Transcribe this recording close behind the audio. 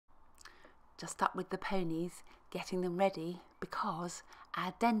just up with the ponies, getting them ready because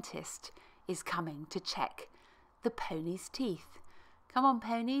our dentist is coming to check the ponies' teeth. Come on,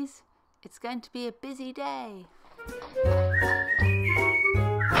 ponies, it's going to be a busy day.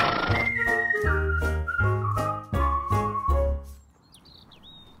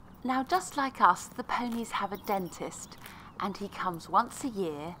 Now, just like us, the ponies have a dentist, and he comes once a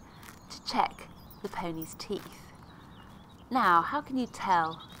year to check the ponies' teeth. Now, how can you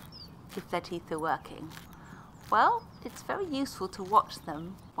tell if their teeth are working? Well, it's very useful to watch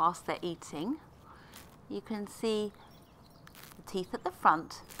them whilst they're eating. You can see the teeth at the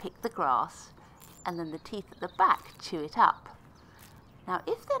front pick the grass, and then the teeth at the back chew it up. Now,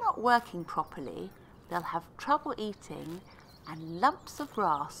 if they're not working properly, they'll have trouble eating, and lumps of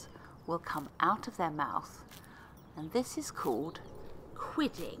grass will come out of their mouth, and this is called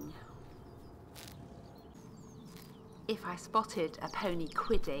quidding. If I spotted a pony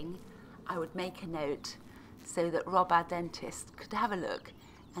quidding, I would make a note so that Rob, our dentist, could have a look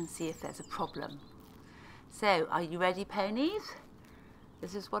and see if there's a problem. So, are you ready, ponies?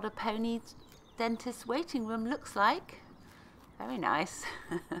 This is what a pony dentist waiting room looks like. Very nice.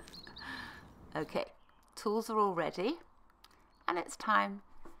 Okay, tools are all ready, and it's time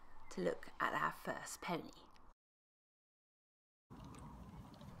to look at our first pony.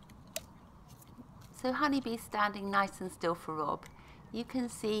 So Honeybee's standing nice and still for Rob. You can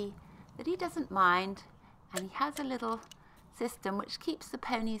see that he doesn't mind, and he has a little system which keeps the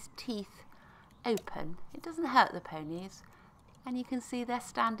pony's teeth open. It doesn't hurt the ponies, and you can see they're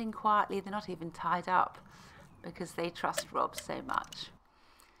standing quietly. They're not even tied up because they trust Rob so much.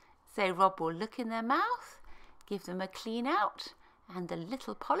 So Rob will look in their mouth, give them a clean out and a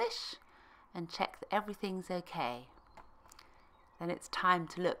little polish, and check that everything's okay. Then it's time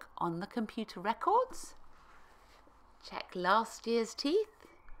to look on the computer records, check last year's teeth,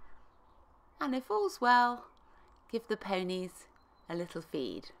 and if all's well, give the ponies a little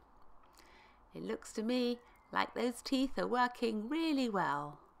feed. It looks to me like those teeth are working really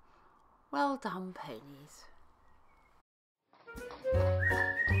well. Well done, ponies.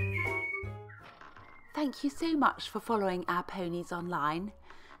 Thank you so much for following our ponies online.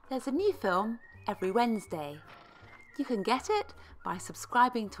 There's a new film every Wednesday. You can get it by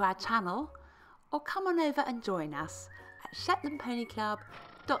subscribing to our channel, or come on over and join us at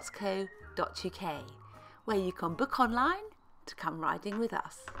shetlandponyclub.co.uk, where you can book online to come riding with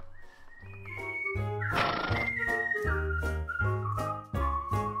us.